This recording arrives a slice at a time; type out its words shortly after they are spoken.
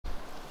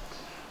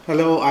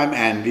Hello, I'm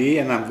Andy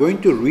and I'm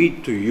going to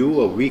read to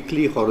you a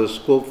weekly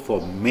horoscope for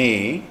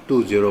May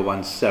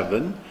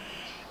 2017,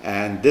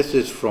 and this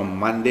is from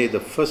Monday the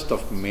 1st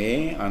of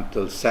May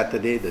until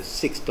Saturday the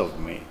 6th of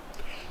May.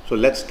 So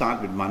let's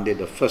start with Monday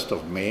the 1st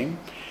of May.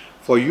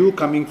 For you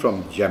coming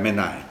from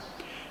Gemini.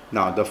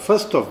 Now the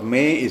 1st of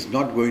May is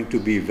not going to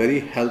be very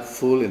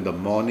helpful in the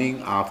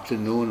morning,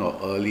 afternoon or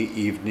early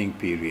evening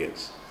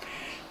periods.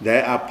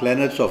 There are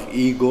planets of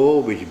ego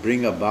which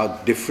bring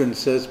about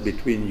differences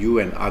between you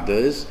and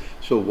others.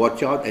 So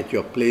watch out at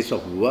your place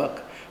of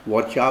work.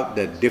 Watch out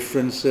that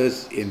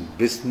differences in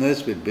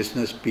business with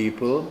business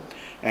people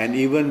and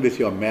even with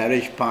your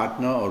marriage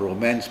partner or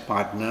romance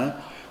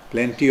partner.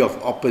 Plenty of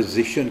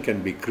opposition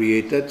can be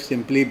created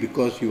simply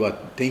because you are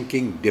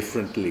thinking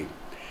differently.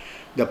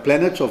 The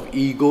planets of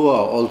ego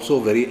are also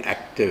very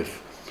active.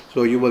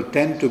 So you will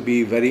tend to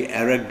be very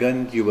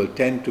arrogant, you will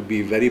tend to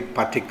be very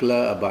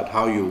particular about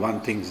how you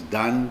want things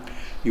done.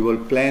 You will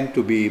plan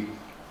to be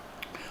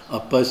a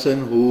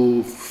person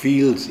who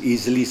feels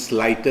easily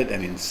slighted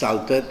and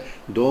insulted.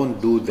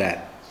 Don't do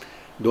that.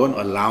 Don't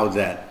allow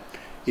that.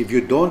 If you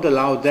don't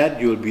allow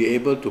that, you will be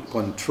able to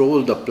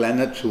control the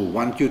planets who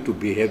want you to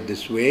behave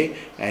this way,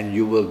 and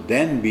you will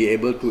then be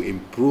able to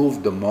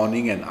improve the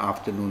morning and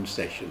afternoon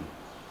session.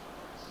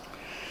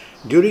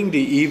 During the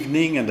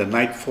evening and the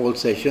nightfall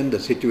session, the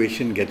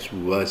situation gets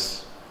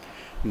worse.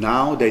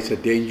 Now there's a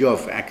danger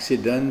of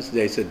accidents,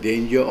 there's a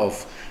danger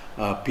of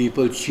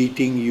people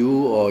cheating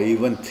you or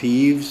even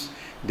thieves.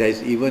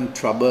 There's even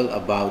trouble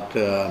about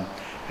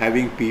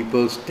having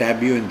people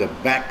stab you in the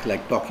back,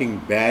 like talking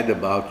bad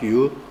about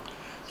you.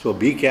 So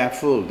be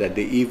careful that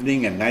the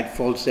evening and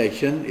nightfall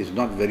session is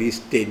not very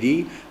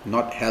steady,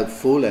 not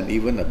helpful, and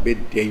even a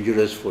bit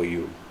dangerous for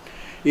you.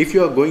 If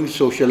you are going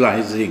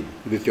socializing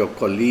with your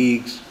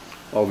colleagues,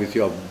 or with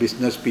your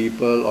business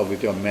people, or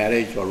with your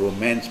marriage or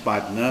romance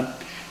partner,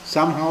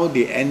 somehow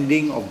the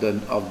ending of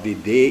the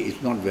day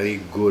is not very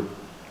good.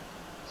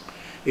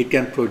 It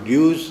can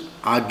produce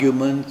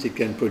arguments, it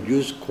can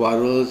produce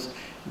quarrels.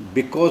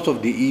 Because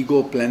of the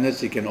ego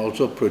planets, it can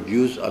also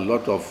produce a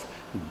lot of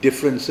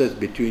differences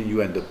between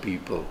you and the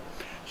people.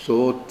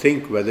 So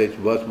think whether it's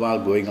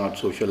worthwhile going out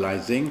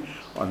socializing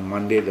on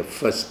Monday the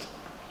 1st.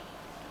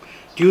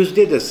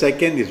 Tuesday the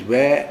 2nd is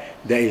where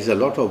there is a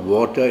lot of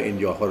water in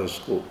your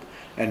horoscope.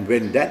 And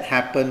when that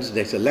happens,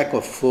 there's a lack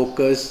of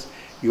focus.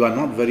 You are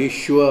not very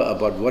sure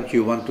about what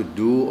you want to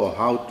do or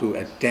how to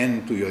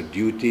attend to your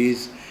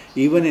duties.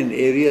 Even in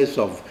areas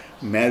of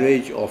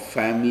marriage or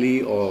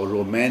family or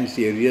romance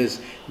areas,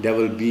 there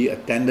will be a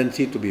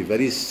tendency to be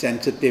very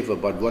sensitive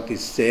about what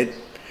is said.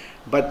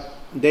 But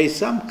there is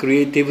some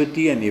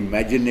creativity and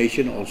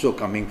imagination also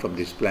coming from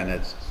these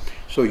planets.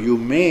 So you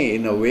may,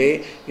 in a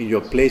way, in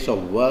your place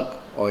of work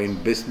or in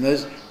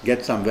business,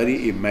 get some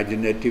very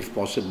imaginative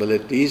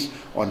possibilities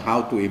on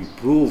how to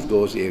improve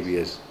those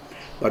areas.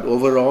 But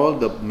overall,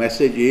 the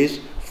message is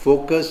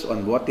focus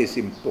on what is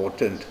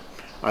important.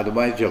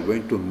 Otherwise, you're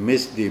going to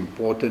miss the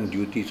important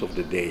duties of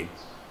the day.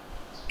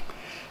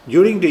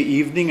 During the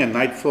evening and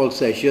nightfall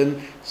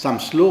session, some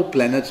slow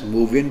planets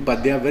move in,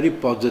 but they are very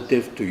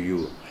positive to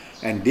you.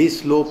 And these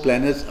slow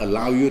planets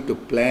allow you to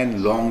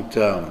plan long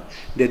term.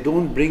 They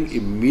don't bring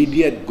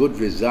immediate good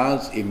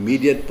results,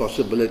 immediate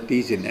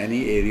possibilities in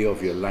any area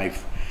of your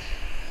life.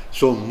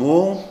 So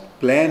more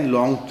plan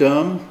long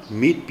term,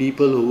 meet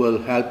people who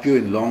will help you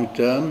in long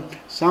term.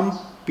 Some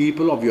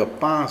people of your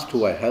past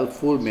who are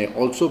helpful may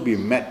also be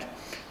met.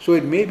 So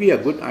it may be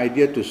a good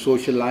idea to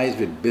socialize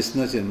with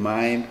business in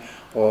mind,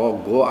 or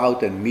go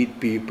out and meet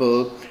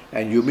people,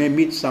 and you may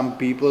meet some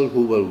people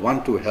who will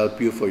want to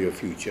help you for your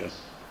future.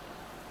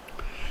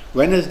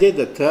 Wednesday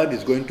the 3rd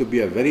is going to be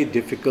a very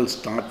difficult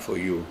start for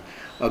you.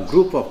 A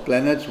group of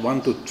planets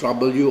want to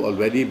trouble you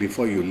already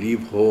before you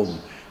leave home.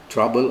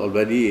 Trouble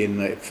already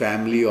in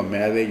family or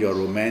marriage or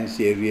romance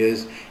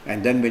areas,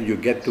 and then when you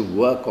get to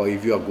work, or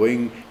if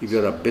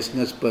you're a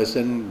business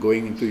person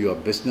going into your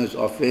business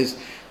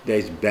office, there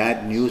is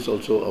bad news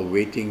also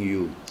awaiting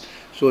you.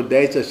 So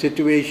there is a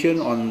situation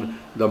on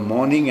the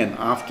morning and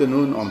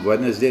afternoon on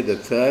Wednesday the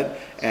 3rd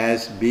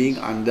as being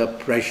under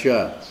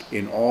pressure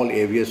in all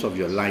areas of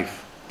your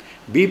life.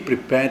 Be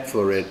prepared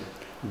for it.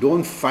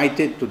 Don't fight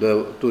it to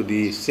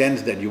the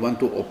sense that you want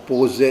to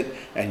oppose it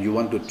and you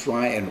want to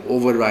try and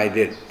override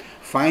it.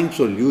 Find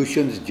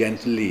solutions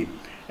gently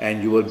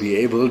and you will be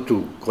able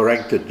to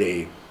correct the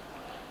day.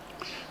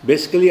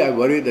 Basically, I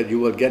worry that you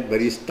will get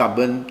very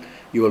stubborn.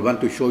 You will want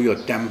to show your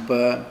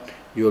temper.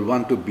 You will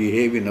want to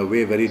behave in a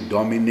way very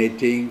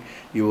dominating.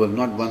 You will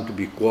not want to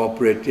be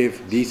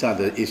cooperative. These are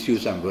the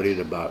issues I'm worried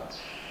about.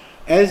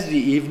 As the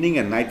evening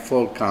and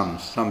nightfall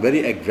comes, some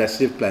very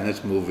aggressive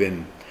planets move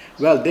in.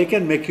 Well, they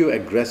can make you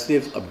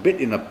aggressive a bit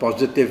in a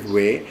positive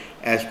way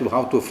as to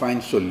how to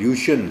find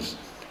solutions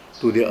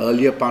to the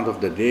earlier part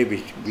of the day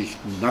which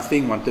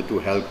nothing wanted to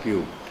help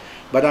you.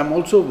 But I'm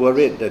also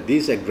worried that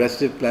these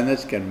aggressive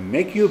planets can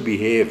make you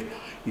behave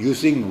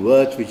using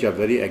words which are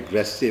very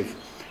aggressive,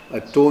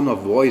 a tone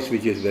of voice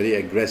which is very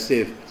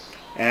aggressive,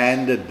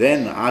 and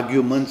then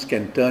arguments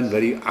can turn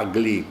very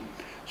ugly.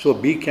 So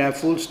be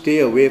careful, stay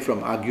away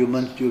from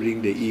arguments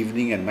during the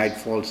evening and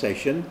nightfall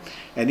session.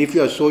 And if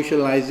you are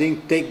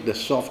socializing, take the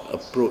soft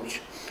approach.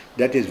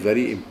 That is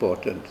very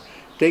important.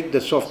 Take the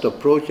soft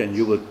approach and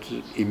you will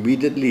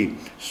immediately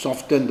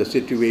soften the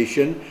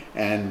situation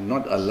and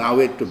not allow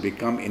it to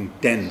become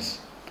intense.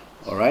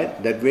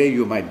 Alright? That way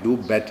you might do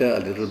better a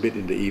little bit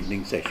in the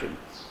evening session.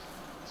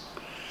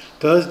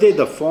 Thursday,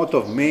 the 4th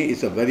of May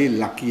is a very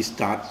lucky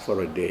start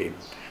for a day.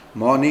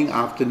 Morning,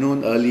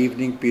 afternoon, early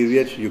evening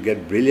periods, you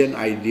get brilliant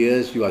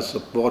ideas, you are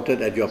supported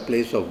at your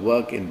place of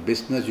work. In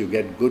business, you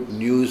get good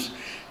news,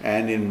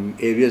 and in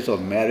areas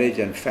of marriage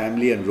and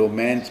family and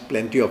romance,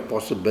 plenty of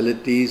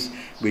possibilities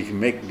which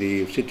make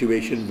the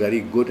situation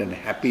very good and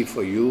happy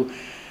for you.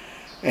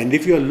 And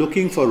if you are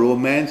looking for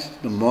romance,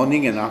 the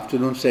morning and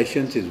afternoon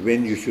sessions is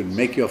when you should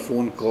make your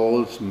phone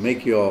calls,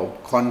 make your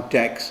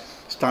contacts,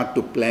 start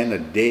to plan a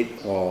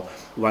date or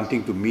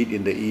wanting to meet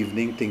in the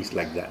evening, things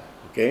like that.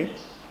 Okay?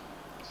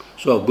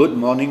 So a good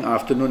morning,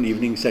 afternoon,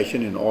 evening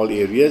session in all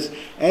areas.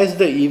 As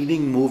the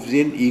evening moves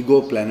in,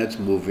 ego planets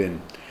move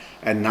in.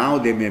 And now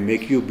they may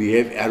make you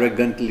behave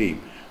arrogantly,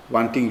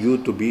 wanting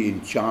you to be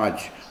in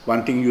charge,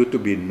 wanting you to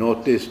be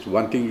noticed,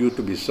 wanting you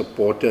to be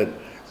supported.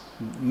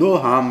 No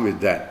harm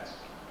with that.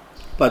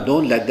 But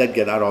don't let that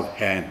get out of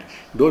hand.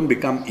 Don't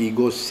become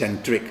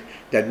egocentric.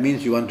 That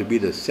means you want to be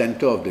the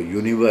center of the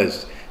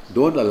universe.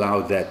 Don't allow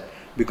that.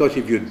 Because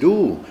if you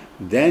do,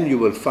 then you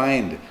will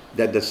find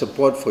that the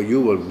support for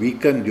you will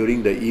weaken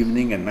during the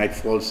evening and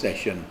nightfall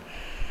session.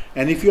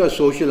 And if you are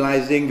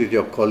socializing with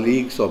your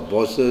colleagues or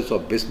bosses or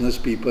business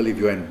people, if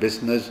you are in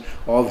business,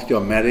 or with your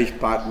marriage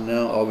partner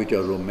or with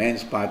your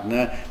romance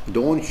partner,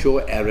 don't show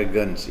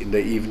arrogance in the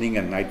evening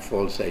and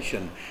nightfall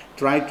session.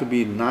 Try to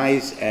be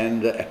nice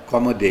and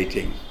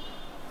accommodating.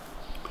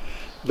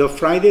 The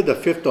Friday, the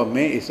 5th of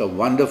May is a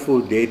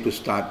wonderful day to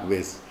start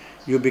with.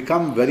 You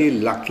become very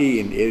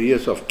lucky in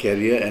areas of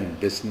career and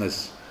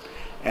business,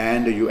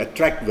 and you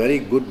attract very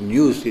good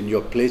news in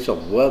your place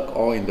of work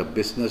or in the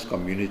business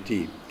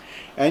community.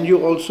 And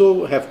you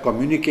also have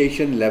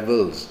communication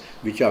levels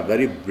which are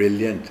very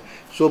brilliant.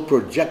 So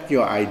project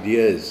your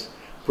ideas,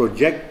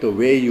 project the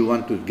way you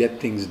want to get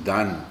things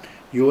done.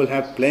 You will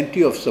have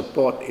plenty of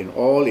support in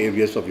all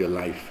areas of your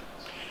life.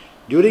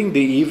 During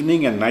the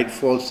evening and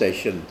nightfall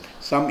session,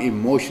 some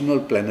emotional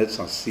planets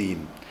are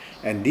seen.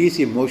 And these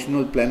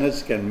emotional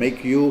planets can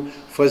make you,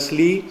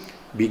 firstly,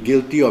 be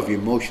guilty of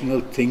emotional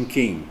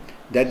thinking.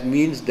 That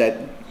means that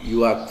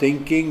you are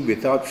thinking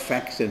without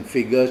facts and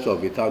figures or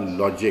without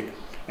logic.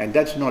 And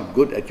that's not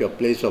good at your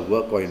place of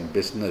work or in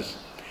business.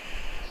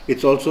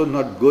 It's also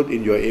not good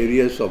in your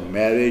areas of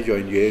marriage or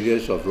in your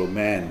areas of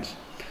romance.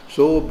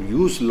 So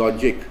use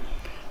logic.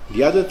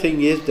 The other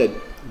thing is that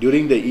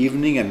during the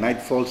evening and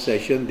nightfall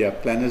session, there are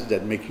planets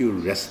that make you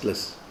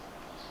restless.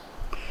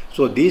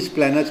 So these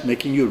planets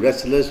making you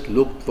restless,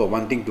 look for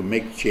wanting to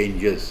make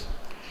changes.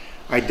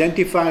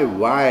 Identify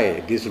why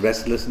this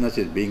restlessness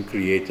is being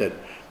created.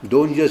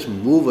 Don't just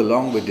move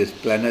along with these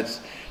planets,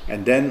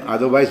 and then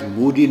otherwise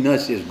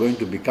moodiness is going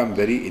to become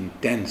very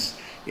intense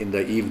in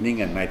the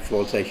evening and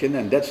nightfall session,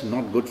 and that's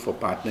not good for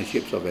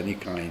partnerships of any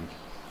kind.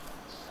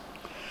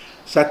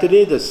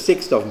 Saturday, the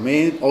 6th of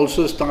May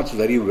also starts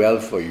very well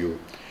for you.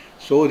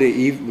 So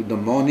the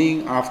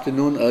morning,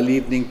 afternoon, early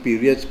evening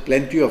periods,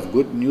 plenty of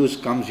good news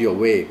comes your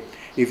way.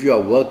 If you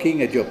are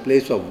working at your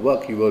place of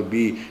work, you will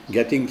be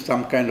getting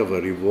some kind of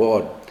a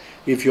reward.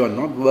 If you are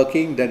not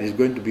working, then it's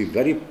going to be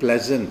very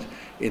pleasant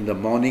in the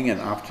morning and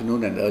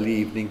afternoon and early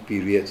evening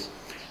periods.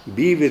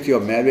 Be with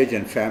your marriage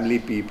and family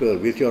people,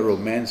 with your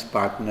romance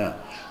partner.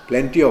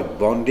 Plenty of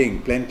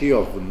bonding, plenty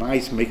of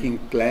nice making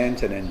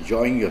plans and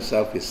enjoying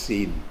yourself is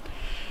seen.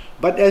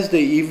 But as the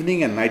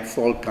evening and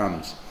nightfall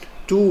comes,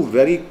 two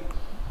very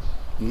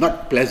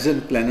not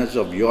pleasant planets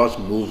of yours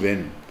move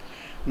in.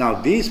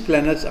 Now these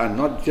planets are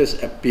not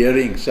just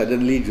appearing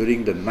suddenly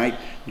during the night,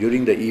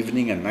 during the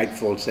evening and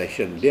nightfall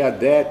session. They are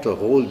there the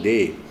whole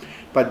day.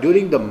 But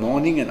during the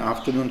morning and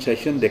afternoon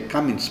session, they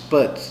come in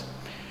spurts.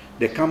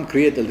 They come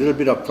create a little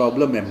bit of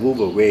problem and move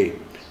away.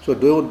 So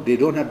they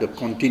don't have the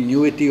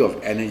continuity of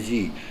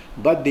energy.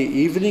 But the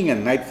evening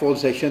and nightfall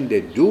session,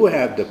 they do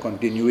have the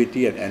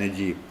continuity and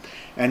energy.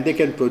 And they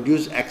can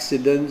produce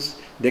accidents,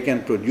 they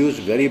can produce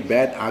very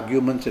bad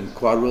arguments and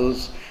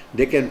quarrels,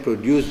 they can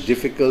produce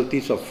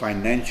difficulties of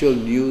financial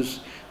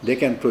news, they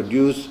can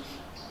produce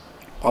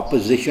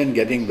opposition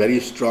getting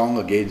very strong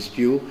against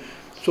you.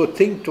 So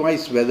think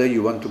twice whether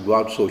you want to go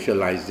out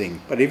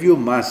socializing. But if you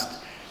must,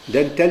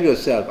 then tell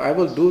yourself, I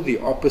will do the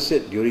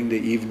opposite during the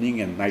evening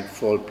and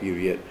nightfall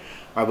period.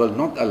 I will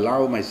not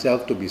allow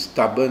myself to be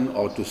stubborn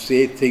or to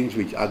say things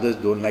which others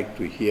don't like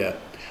to hear.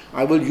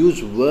 I will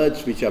use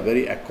words which are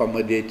very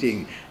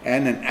accommodating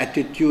and an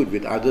attitude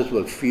which others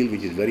will feel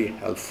which is very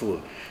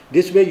helpful.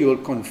 This way you will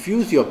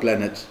confuse your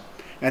planets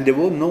and they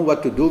won't know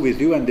what to do with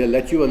you and they'll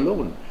let you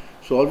alone.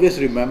 So always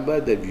remember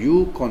that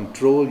you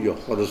control your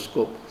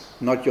horoscope,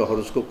 not your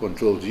horoscope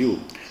controls you.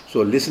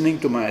 So listening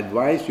to my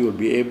advice, you will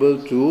be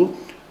able to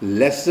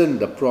lessen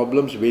the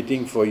problems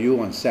waiting for you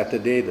on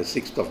Saturday, the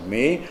 6th of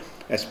May,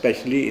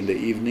 especially in the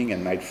evening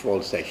and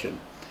nightfall session.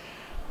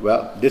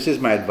 Well, this is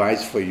my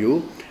advice for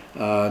you.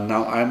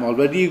 Now I'm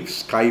already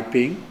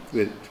Skyping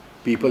with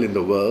people in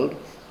the world,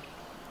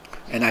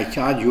 and I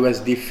charge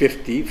USD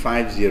 50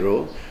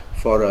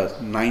 for a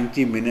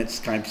 90-minute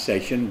Skype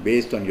session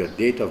based on your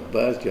date of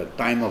birth, your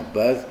time of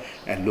birth,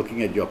 and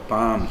looking at your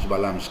palms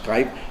while I'm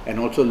Skype, and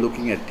also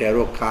looking at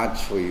tarot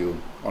cards for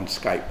you on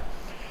Skype.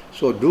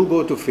 So do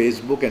go to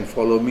Facebook and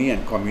follow me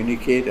and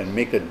communicate and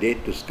make a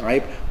date to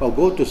Skype, or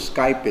go to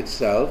Skype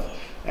itself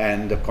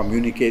and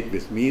communicate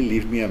with me,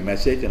 leave me a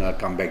message, and I'll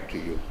come back to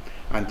you.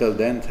 Until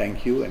then,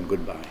 thank you and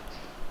goodbye.